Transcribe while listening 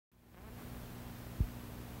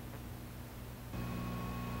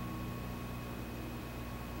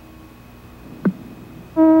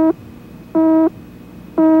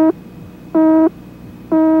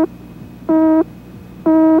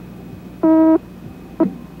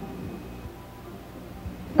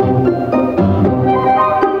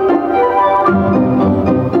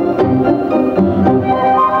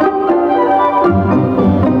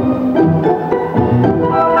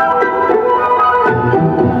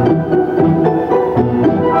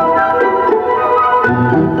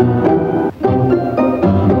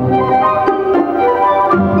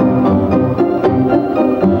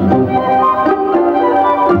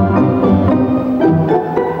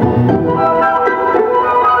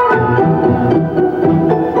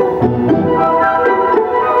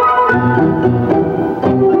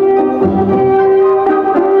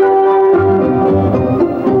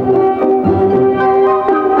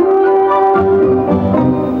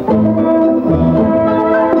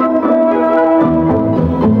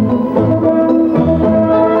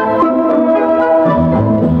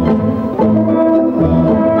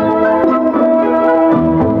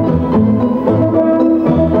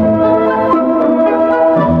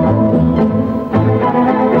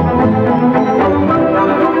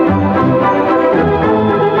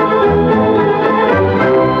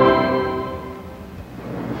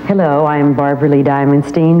I'm Barbara Lee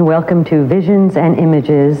Diamonstein. Welcome to Visions and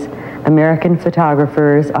Images, American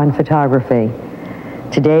Photographers on Photography.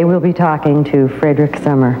 Today we'll be talking to Frederick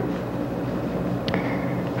Sommer.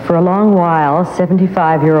 For a long while,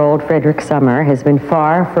 75-year-old Frederick Sommer has been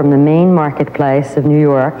far from the main marketplace of New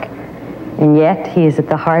York, and yet he is at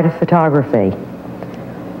the heart of photography.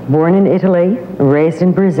 Born in Italy, raised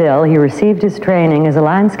in Brazil, he received his training as a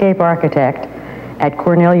landscape architect at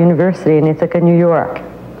Cornell University in Ithaca, New York.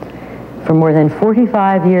 For more than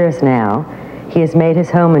 45 years now, he has made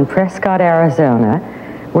his home in Prescott, Arizona,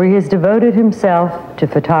 where he has devoted himself to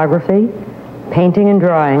photography, painting and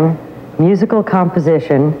drawing, musical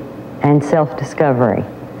composition, and self-discovery.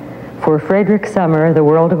 For Frederick Sommer, the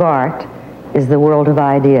world of art is the world of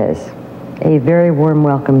ideas. A very warm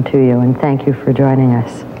welcome to you, and thank you for joining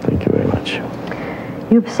us. Thank you very much.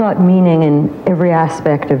 You've sought meaning in every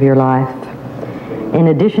aspect of your life. In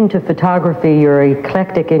addition to photography, your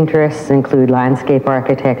eclectic interests include landscape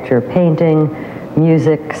architecture, painting,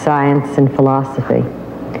 music, science, and philosophy.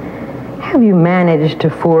 Have you managed to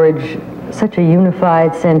forge such a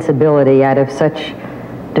unified sensibility out of such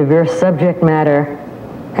diverse subject matter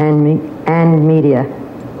and media?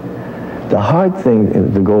 The hard thing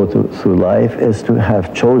to go through life is to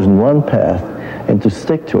have chosen one path and to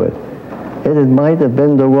stick to it. And it might have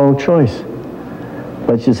been the wrong choice.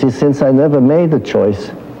 But you see, since I never made the choice,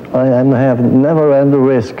 I have never ran the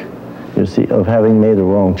risk, you see, of having made a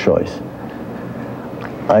wrong choice.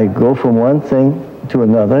 I go from one thing to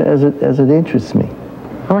another as it interests me.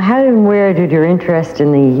 Well, how and where did your interest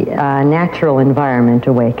in the natural environment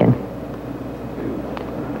awaken?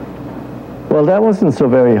 Well, that wasn't so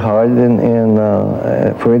very hard.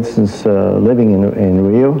 For instance, living in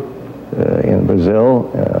Rio, in Brazil,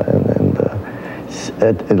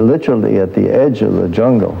 literally at the edge of the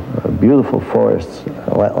jungle, beautiful forests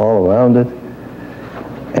all around it,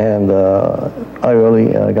 and I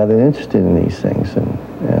really got interested in these things,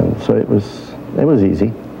 and so it was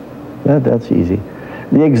easy. That's easy.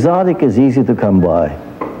 The exotic is easy to come by.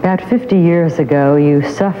 About 50 years ago, you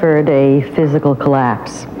suffered a physical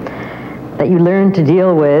collapse that you learned to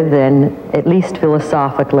deal with, and at least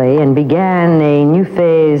philosophically, and began a new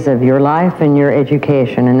phase of your life and your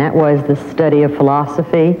education, and that was the study of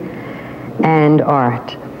philosophy and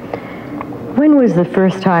art. When was the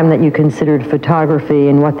first time that you considered photography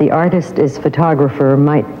and what the artist as photographer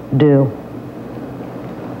might do?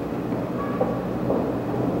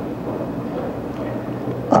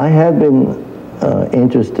 I had been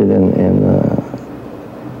interested in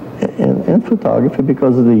photography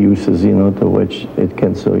because of the uses, you know, to which it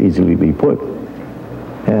can so easily be put.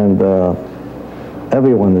 And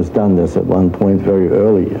everyone has done this at one point very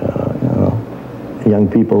early. You know, young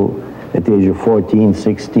people at the age of 14,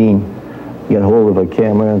 16 get hold of a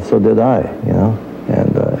camera, and so did I, you know.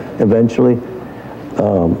 And eventually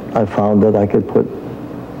I found that I could put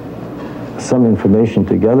some information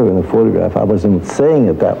together in a photograph. I wasn't saying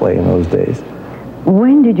it that way in those days.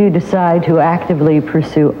 When did you decide to actively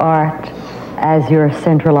pursue art as your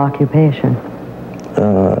central occupation?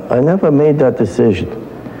 I never made that decision.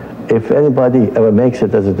 If anybody ever makes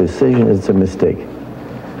it as a decision, it's a mistake.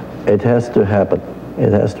 It has to happen.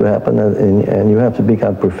 It has to happen, and you have to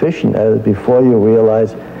become proficient at it before you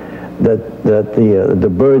realize that the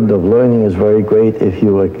burden of learning is very great if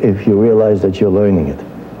you realize that you're learning it.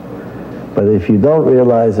 But if you don't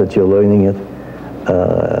realize that you're learning it,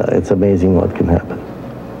 it's amazing what can happen.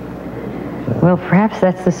 Well, perhaps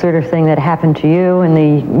that's the sort of thing that happened to you in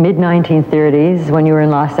the mid-1930s when you were in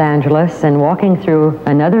Los Angeles and walking through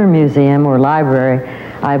another museum or library,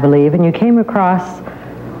 I believe, and you came across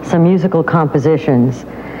some musical compositions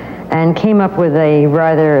and came up with a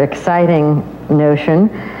rather exciting notion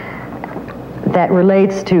that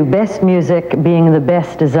relates to best music being the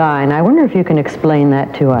best design. I wonder if you can explain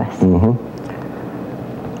that to us. Mm-hmm.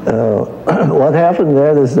 What happened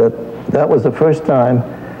there is that was the first time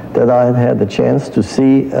that I had had the chance to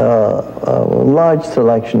see a large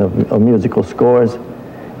selection of musical scores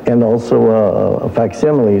and also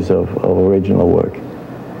facsimiles of original work.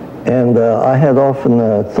 And I had often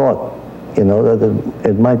thought, you know, that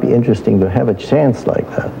it might be interesting to have a chance like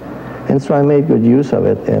that. And so I made good use of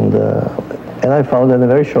it, and I found in a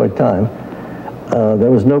very short time,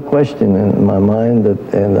 there was no question in my mind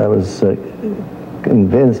and I was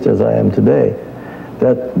convinced, as I am today,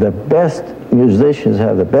 that the best musicians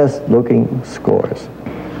have the best looking scores.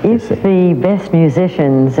 If the best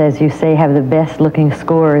musicians, as you say, have the best looking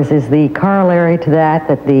scores, is the corollary to that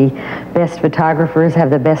the best photographers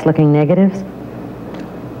have the best looking negatives?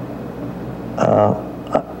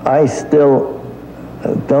 I still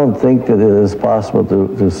don't think that it is possible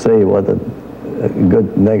to say what a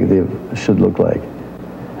good negative should look like.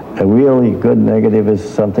 A really good negative is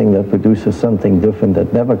something that produces something different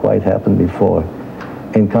that never quite happened before.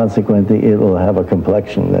 And consequently, it will have a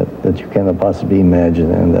complexion that you cannot possibly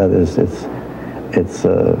imagine, and that is its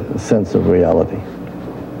sense of reality.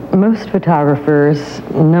 Most photographers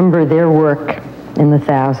number their work in the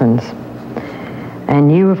thousands.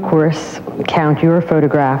 And you, of course, count your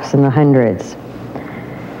photographs in the hundreds.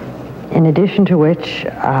 In addition to which,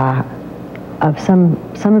 of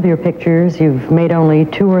some of your pictures, you've made only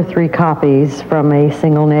 2 or 3 copies from a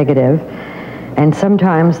single negative, and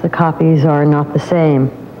sometimes the copies are not the same.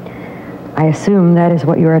 I assume that is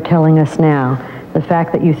what you are telling us now, the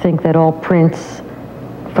fact that you think that all prints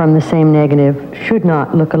from the same negative should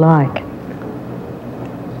not look alike.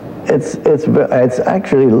 It's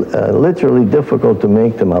actually literally difficult to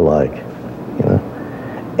make them alike, you know?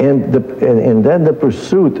 And then the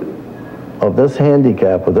pursuit of this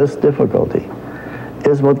handicap, or this difficulty,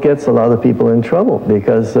 is what gets a lot of people in trouble,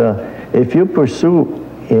 because if you pursue,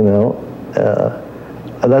 you know,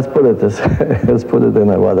 let's put it this, let's put it in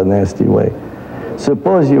a rather nasty way.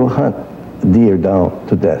 Suppose you hunt deer down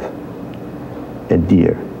to death, a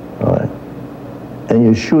deer, all right, and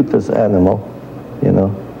you shoot this animal, you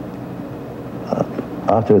know,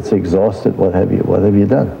 after it's exhausted, what have you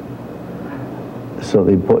done? So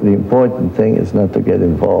the important thing is not to get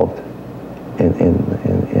involved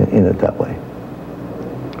in it that way.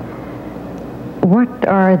 What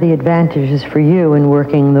are the advantages for you in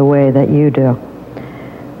working the way that you do,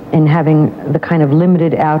 in having the kind of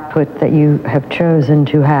limited output that you have chosen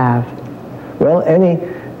to have? Well,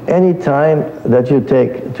 any time that you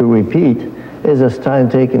take to repeat is a time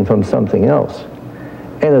taken from something else.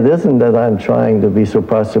 And it isn't that I'm trying to be so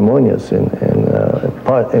parsimonious in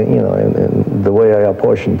the way I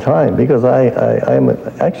apportion time, because I'm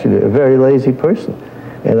actually a very lazy person,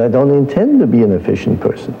 and I don't intend to be an efficient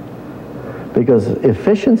person, because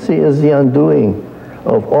efficiency is the undoing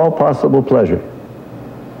of all possible pleasure.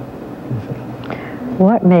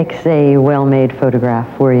 What makes a well-made photograph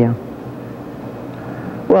for you?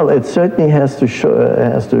 Well, it certainly has to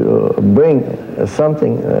bring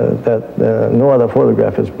something that no other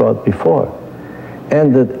photograph has brought before,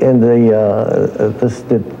 and the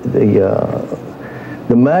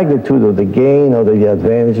magnitude of the gain or the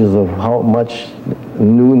advantages of how much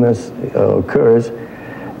newness occurs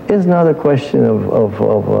is not a question of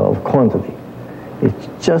quantity. It's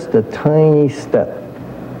just a tiny step.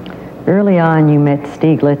 Early on, you met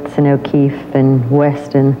Stieglitz and O'Keeffe and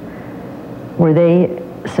Weston. Were they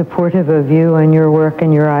supportive of you and your work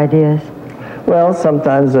and your ideas? Well,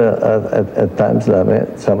 sometimes, at times I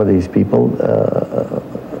met some of these people,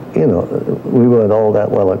 you know, we weren't all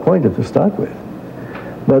that well acquainted to start with.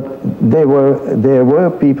 But there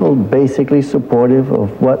were people basically supportive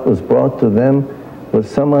of what was brought to them with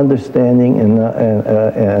some understanding, and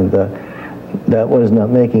that was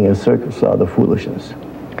not making a circus out of foolishness.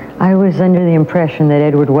 I was under the impression that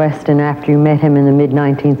Edward Weston, after you met him in the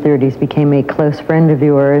mid-1930s, became a close friend of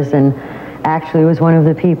yours, and actually was one of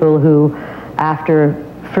the people who, after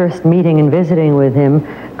first meeting and visiting with him,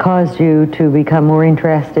 caused you to become more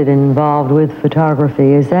interested and involved with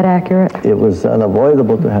photography. Is that accurate? It was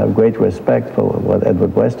unavoidable to have great respect for what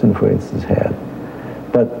Edward Weston, for instance, had.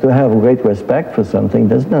 But to have great respect for something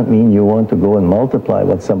does not mean you want to go and multiply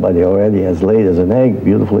what somebody already has laid as an egg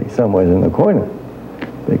beautifully somewhere in the corner.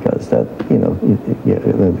 Because that, you know,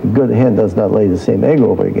 the good hen does not lay the same egg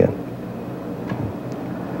over again.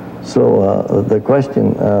 So the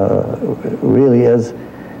question really is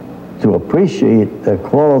to appreciate the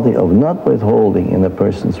quality of not withholding in a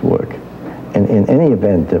person's work. And in any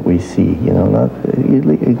event that we see, you know, you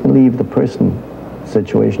can leave the person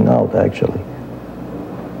situation out, actually.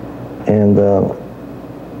 And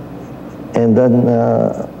then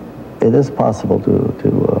it is possible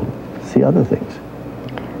to see other things.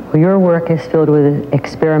 Well, your work is filled with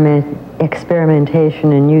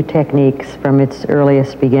experimentation and new techniques from its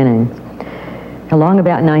earliest beginnings. Along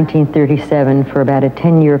about 1937, for about a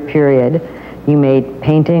 10-year period, you made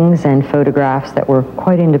paintings and photographs that were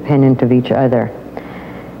quite independent of each other.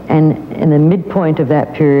 And in the midpoint of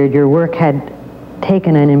that period, your work had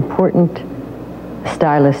taken an important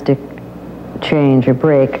stylistic change, a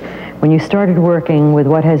break, when you started working with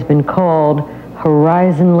what has been called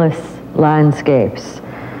horizonless landscapes,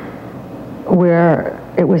 where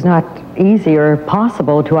it was not easy or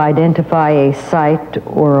possible to identify a site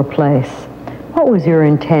or a place. What was your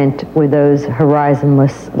intent with those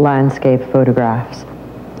horizonless landscape photographs?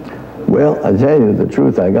 Well, I'll tell you the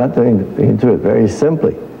truth, I got into it very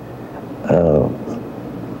simply.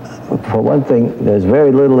 For one thing, there's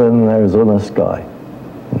very little in an Arizona sky.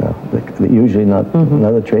 You know, the usually not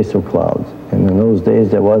a trace of clouds. And in those days,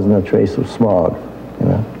 there wasn't a trace of smog, you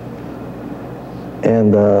know.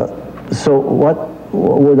 And so what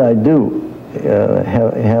would I do?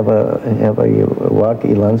 Have a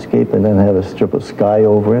rocky landscape and then have a strip of sky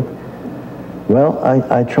over it? Well,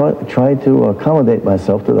 I tried to accommodate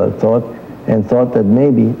myself to that thought and thought that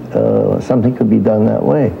maybe something could be done that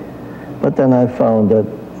way. But then I found that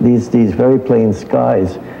these very plain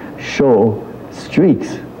skies show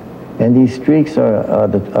streaks. And these streaks are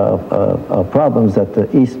problems that the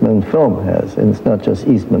Eastman film has. And it's not just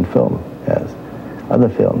Eastman film has. Other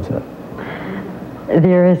films have.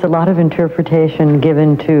 There is a lot of interpretation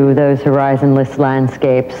given to those horizonless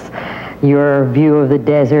landscapes. Your view of the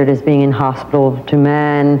desert as being inhospitable to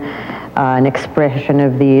man, an expression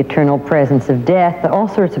of the eternal presence of death. All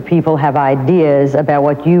sorts of people have ideas about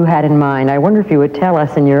what you had in mind. I wonder if you would tell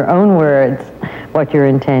us in your own words what your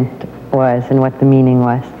intent was and what the meaning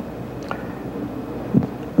was.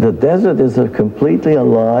 The desert is a completely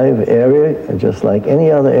alive area, just like any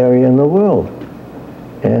other area in the world.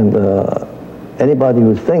 And anybody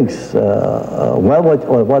who thinks,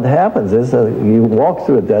 well, what happens is you walk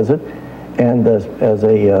through a desert, and as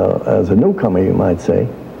a newcomer, you might say,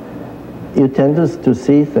 you tend to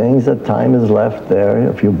see things that time is left there,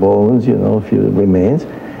 a few bones, you know, a few remains.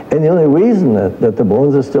 And the only reason that the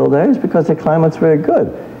bones are still there is because the climate's very good,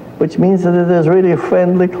 which means that it is really a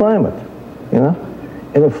friendly climate, you know.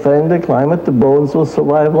 In a friendly climate, the bones will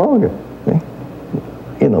survive longer. See?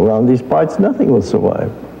 You know, around these parts, nothing will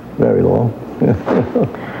survive very long.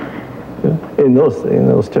 in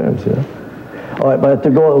those terms, you know. All right, but to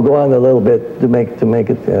go on a little bit to make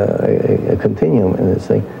it a continuum in this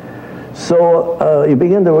thing. So you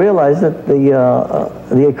begin to realize that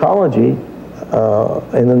the ecology,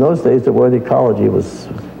 and in those days the word ecology was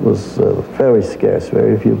very scarce.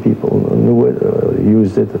 Very few people knew it or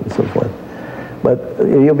used it and so forth. But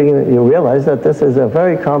you realize that this is a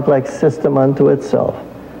very complex system unto itself.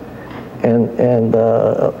 And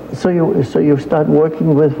so you start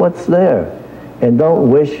working with what's there, and don't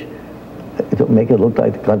wish to make it look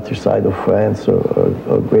like the countryside of France or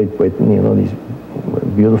Great Britain. You know, these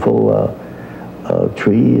beautiful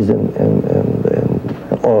trees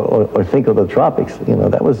or think of the tropics. You know,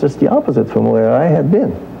 that was just the opposite from where I had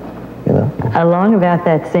been. You know. Along about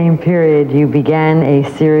that same period, you began a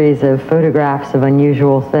series of photographs of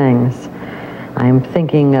unusual things. I'm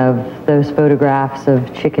thinking of those photographs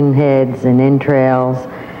of chicken heads and entrails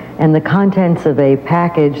and the contents of a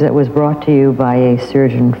package that was brought to you by a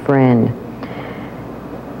surgeon friend.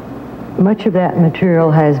 Much of that material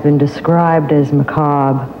has been described as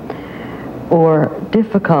macabre or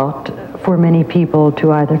difficult for many people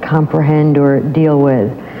to either comprehend or deal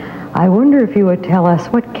with. I wonder if you would tell us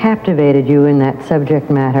what captivated you in that subject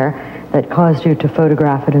matter that caused you to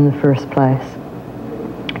photograph it in the first place.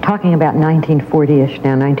 Talking about 1940-ish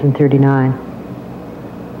now, 1939.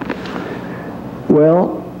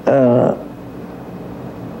 Well,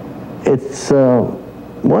 it's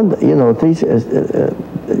one, you know, these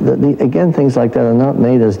again, things like that are not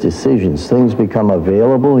made as decisions. Things become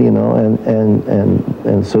available, you know,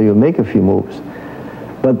 and so you make a few moves.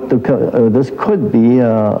 But this could be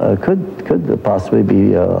could possibly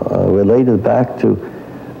be related back to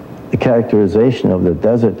the characterization of the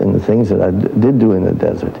desert and the things that I did do in the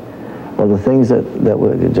desert. Well, the things that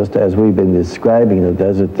were, just as we've been describing the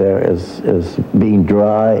desert there as being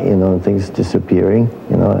dry, you know, things disappearing,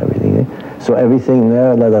 you know, everything. So everything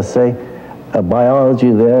there, let us say,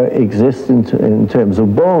 biology there exists in terms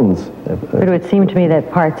of bones. But it would seem to me that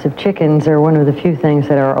parts of chickens are one of the few things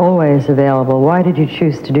that are always available. Why did you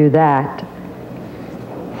choose to do that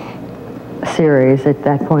series at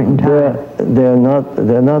that point in time?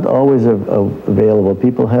 They're not always available.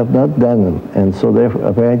 People have not done them, and so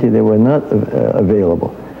apparently they were not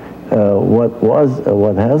available.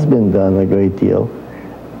 What has been done a great deal,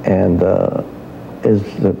 and is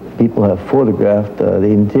that people have photographed the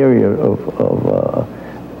interior of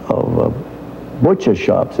butcher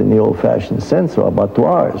shops in the old-fashioned sense, or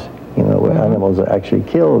abattoirs, you know, where animals are actually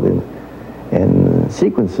killed in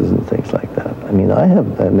sequences and things like that. I mean,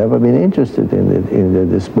 I've never been interested in the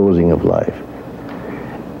disposing of life.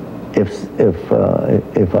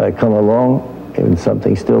 If I come along and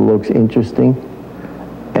something still looks interesting,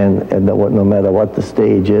 and no matter what the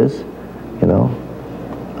stage is, you know,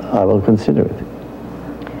 I will consider it.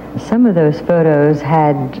 Some of those photos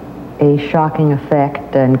had a shocking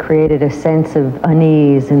effect and created a sense of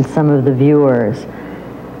unease in some of the viewers.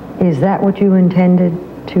 Is that what you intended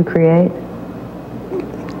to create?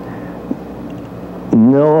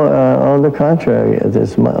 No, on the contrary,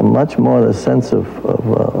 there's much more the sense of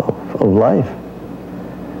life.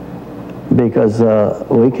 because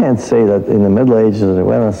we can't say that in the Middle Ages or the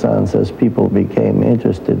Renaissance, as people became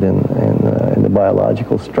interested in the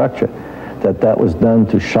biological structure, that was done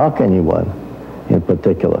to shock anyone in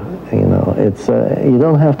particular. You know, it's you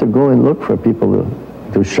don't have to go and look for people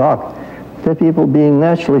to shock. They're people being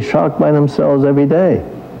naturally shocked by themselves every day.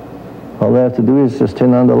 All they have to do is just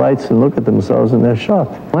turn on the lights and look at themselves, and they're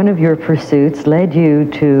shocked. One of your pursuits led you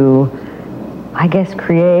to, I guess,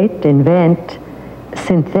 invent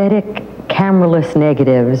synthetic cameraless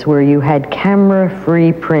negatives where you had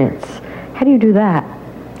camera-free prints. How do you do that?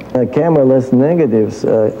 Cameraless negatives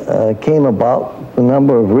came about for a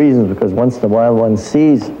number of reasons, because once in a while one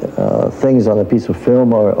sees things on a piece of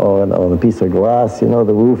film or on a piece of glass, you know,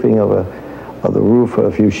 the roofing of the roof, or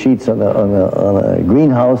a few sheets on a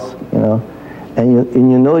greenhouse, you know, and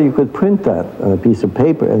you know you could print that on a piece of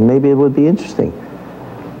paper and maybe it would be interesting.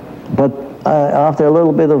 But after a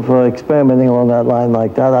little bit of experimenting along that line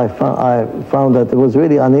like that, I found that it was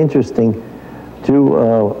really uninteresting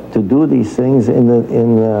to do these things in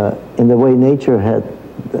the way nature had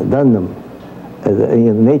done them.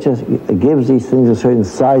 Nature gives these things a certain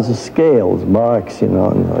size of scales, marks, you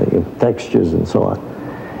know, and textures and so on.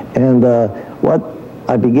 And what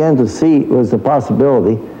I began to see was the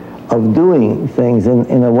possibility of doing things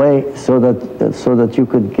in a way so that you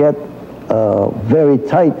could get very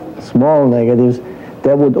tight, small negatives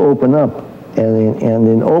that would open up, and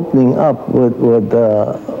in opening up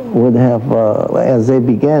would have, as they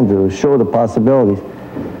began to show the possibilities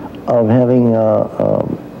of having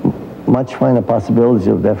much finer possibilities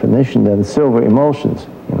of definition than silver emulsions,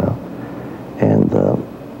 you know, and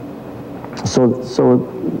so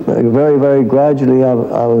very, very gradually I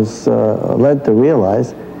was led to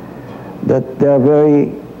realize that there are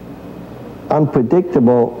very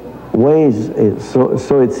unpredictable ways,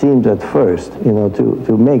 so it seems at first, you know,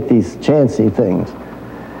 to make these chancy things.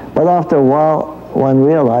 But after a while, one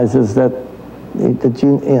realizes that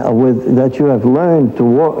you have learned to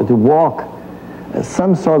walk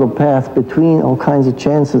some sort of path between all kinds of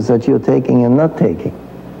chances that you're taking and not taking.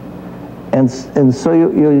 And so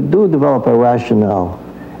you do develop a rationale.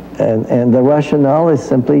 And the rationale is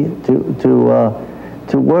simply to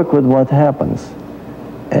work with what happens,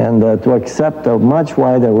 and to accept a much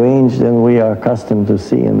wider range than we are accustomed to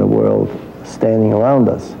see in the world standing around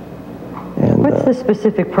us. And, what's the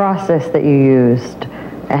specific process that you used,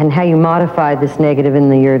 and how you modified this negative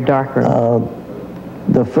in your darkroom?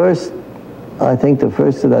 I think the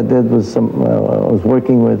first that I did was I was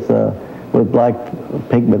working with black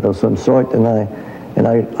pigment of some sort, and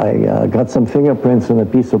I got some fingerprints on a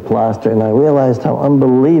piece of plaster, and I realized how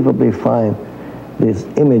unbelievably fine this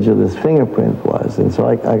image of this fingerprint was, and so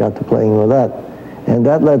I got to playing with that, and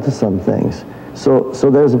that led to some things. So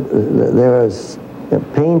there is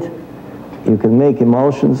paint. You can make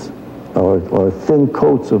emulsions or thin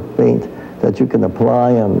coats of paint that you can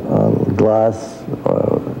apply on glass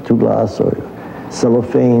or to glass or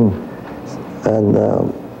cellophane and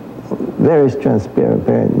various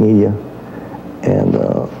transparent media. And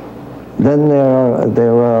then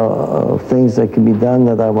there are things that can be done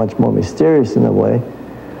that are much more mysterious in a way.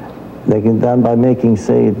 They can be done by making,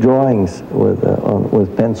 say, drawings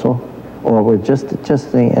with pencil, or with just on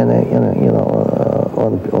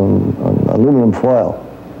aluminum foil.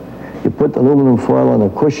 You put aluminum foil on a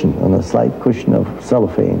cushion, on a slight cushion of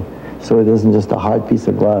cellophane, so it isn't just a hard piece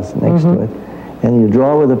of glass next to it. And you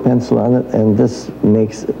draw with a pencil on it, and this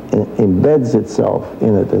embeds itself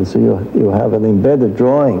in it, and so you have an embedded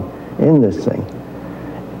drawing in this thing.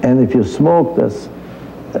 And if you smoke this,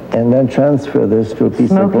 and then transfer this to a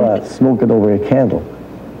piece of glass, smoke it over a candle,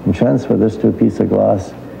 and transfer this to a piece of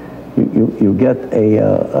glass, you get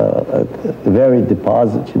a varied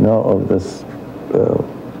deposit, you know, of this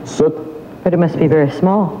soot. But it must be very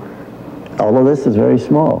small. Although this is very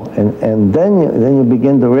small, and then you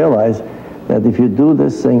begin to realize that if you do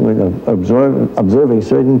this thing with observing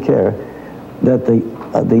certain care, that the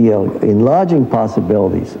enlarging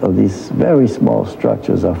possibilities of these very small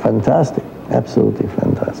structures are fantastic, absolutely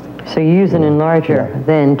fantastic. So you use an enlarger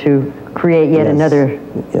then to create yet another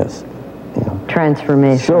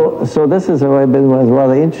transformation. So this has been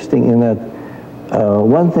rather interesting in that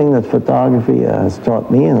one thing that photography has taught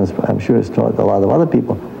me, and I'm sure it's taught a lot of other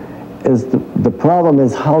people, is the problem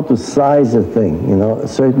is how to size a thing. You know,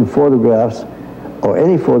 certain photographs, or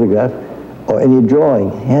any photograph, or any drawing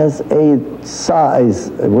has a size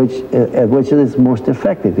at which it is most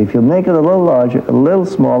effective. If you make it a little larger, a little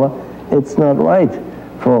smaller, it's not right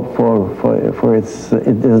for it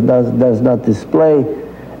does not display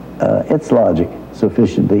its logic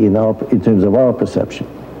sufficiently in terms of our perception.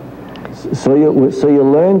 So you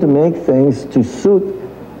learn to make things to suit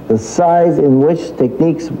the size in which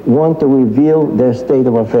techniques want to reveal their state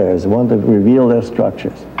of affairs, want to reveal their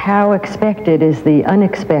structures. How expected is the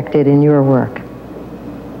unexpected in your work?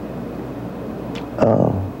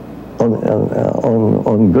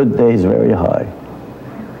 On good days, very high.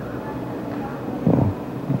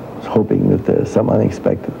 Hoping that some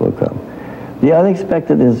unexpected will come. The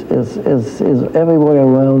unexpected is everywhere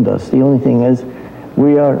around us. The only thing is,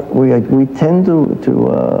 we tend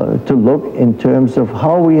to look in terms of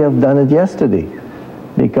how we have done it yesterday,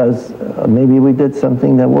 because maybe we did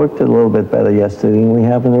something that worked a little bit better yesterday, and we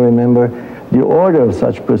happen to remember the order of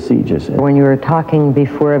such procedures. When you were talking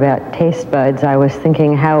before about taste buds, I was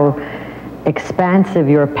thinking how expansive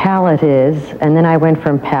your palate is, and then I went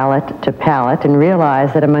from palate to palate and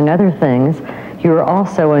realized that, among other things, you were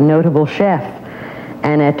also a notable chef.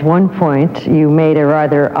 And at one point, you made a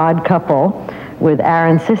rather odd couple with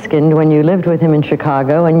Aaron Siskind when you lived with him in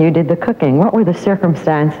Chicago and you did the cooking. What were the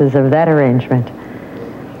circumstances of that arrangement?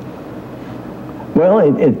 Well,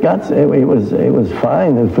 it was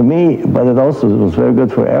fine and for me, but it also was very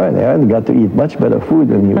good for Aaron. Aaron got to eat much better food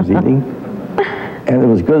than he was eating, and it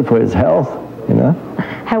was good for his health, you know.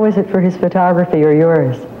 How was it for his photography or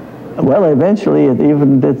yours? Well, eventually it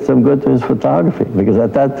even did some good to his photography, because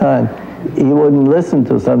at that time he wouldn't listen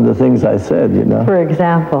to some of the things I said, you know. For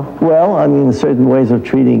example? Well, I mean, certain ways of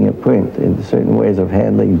treating a print, in certain ways of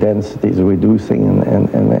handling densities, reducing and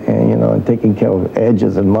you know, and taking care of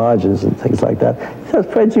edges and margins and things like that. He says,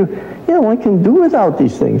 Fred, you know, one can do without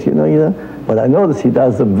these things, you know. But I notice he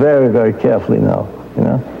does them very, very carefully now, you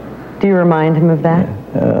know. Do you remind him of that?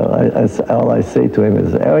 All I say to him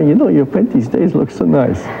is, Aaron, you know, your print these days looks so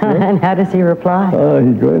nice. And how does he reply? Oh,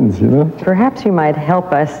 he grins, you know. Perhaps you might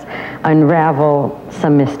help us unravel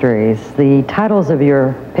some mysteries. The titles of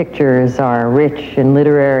your pictures are rich and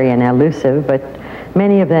literary and elusive, but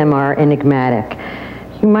many of them are enigmatic.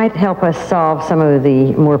 You might help us solve some of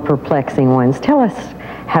the more perplexing ones. Tell us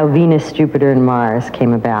how Venus, Jupiter, and Mars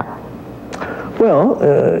came about. Well,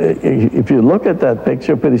 if you look at that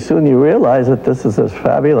picture, pretty soon you realize that this is a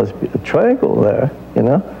fabulous triangle there, you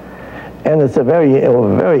know, and it's a very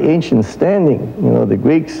ancient standing. You know, the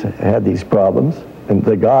Greeks had these problems, and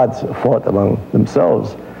the gods fought among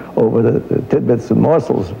themselves over the tidbits and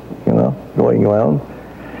morsels, you know, going around.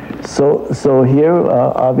 So here,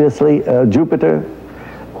 obviously, Jupiter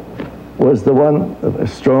was the one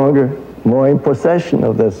stronger, more in possession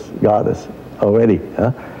of this goddess already,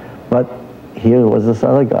 but here was this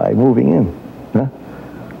other guy moving in. Huh?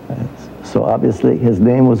 So obviously his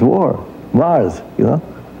name was Mars, you know,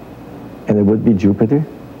 and it would be Jupiter.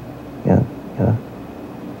 Yeah.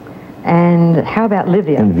 And how about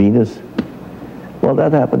Livia? And Venus. Well,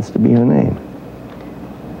 that happens to be her name.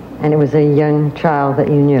 And it was a young child that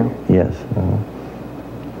you knew? Yes.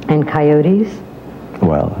 And coyotes?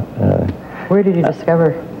 Well. Where did you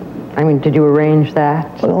discover? I mean, did you arrange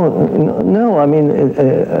that? No, I mean,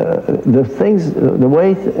 the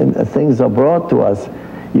way things are brought to us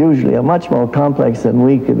usually are much more complex than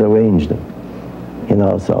we could arrange them in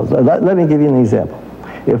ourselves. Let me give you an example.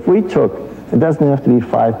 If we took, it doesn't have to be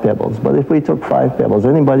 5 pebbles, but if we took 5 pebbles,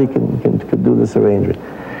 anybody could do this arrangement.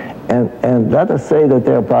 And let us say that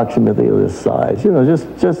they're approximately of this size, you know, just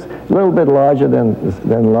a little bit larger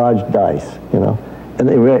than large dice, you know, and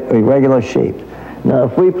irregular shaped. Now,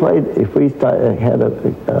 if we played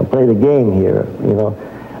a game here, you know,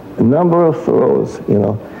 a number of throws, you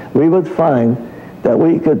know, we would find that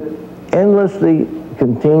we could endlessly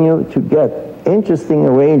continue to get interesting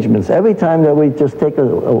arrangements. Every time that we just take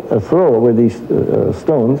a throw with these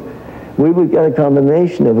stones, we would get a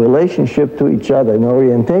combination of relationship to each other and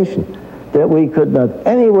orientation that we could not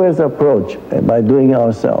anywhere approach by doing it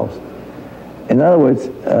ourselves. In other words,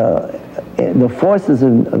 the forces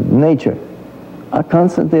of nature are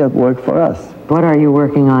constantly at work for us. What are you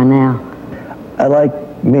working on now? I like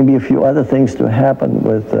maybe a few other things to happen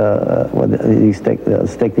with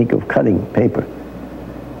this technique of cutting paper.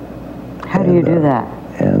 How do you do that?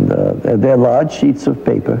 And they're large sheets of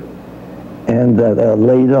paper, and they're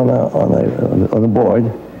laid on a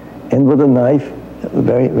board, and with a knife,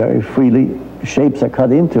 very, very freely, shapes are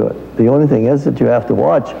cut into it. The only thing is that you have to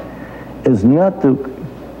watch is not to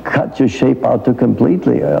cut your shape out too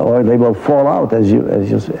completely, or they will fall out as you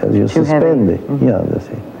suspend it. Mm-hmm. Yeah, you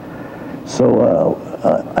see. So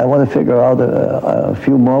I want to figure out a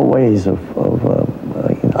few more ways of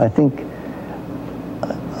I think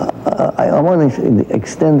I want to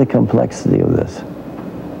extend the complexity of this.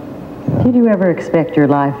 You know? Did you ever expect your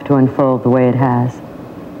life to unfold the way it has?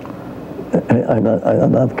 I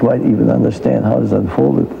not quite even understand how it's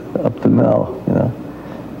unfolded up to now, you know,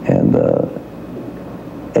 and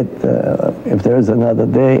if there's another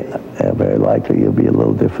day, very likely it'll be a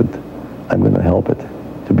little different. I'm going to help it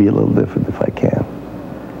to be a little different if I can.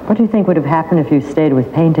 What do you think would have happened if you stayed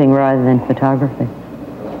with painting rather than photography?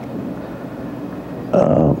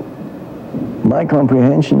 My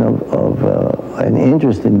comprehension of an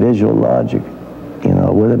interest in visual logic,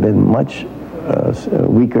 would have been much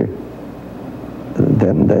weaker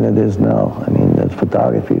than it is now. I mean, that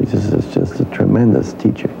photography is just a tremendous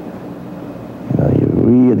teacher. You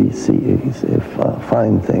really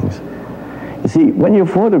find things. You see, when you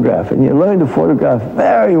photograph and you learn to photograph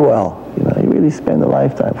very well, you really spend a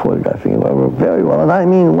lifetime photographing very well, and I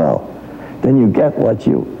mean well, then you get what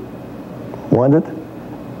you wanted,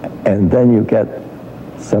 and then you get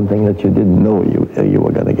something that you didn't know you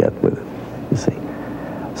were going to get with it, you see.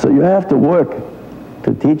 So you have to work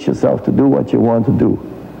to teach yourself to do what you want to do.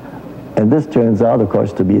 And this turns out, of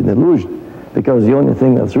course, to be an illusion, because the only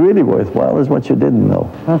thing that's really worthwhile is what you didn't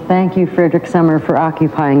know. Well, thank you, Frederick Sommer, for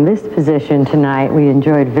occupying this position tonight. We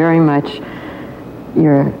enjoyed very much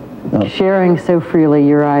your sharing so freely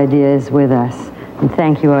your ideas with us. And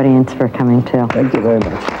thank you, audience, for coming too. Thank you very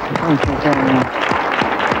much. Thank you very much.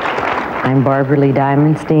 I'm Barbara Lee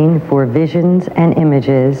Diamonstein for Visions and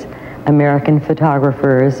Images, American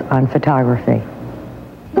Photographers on Photography.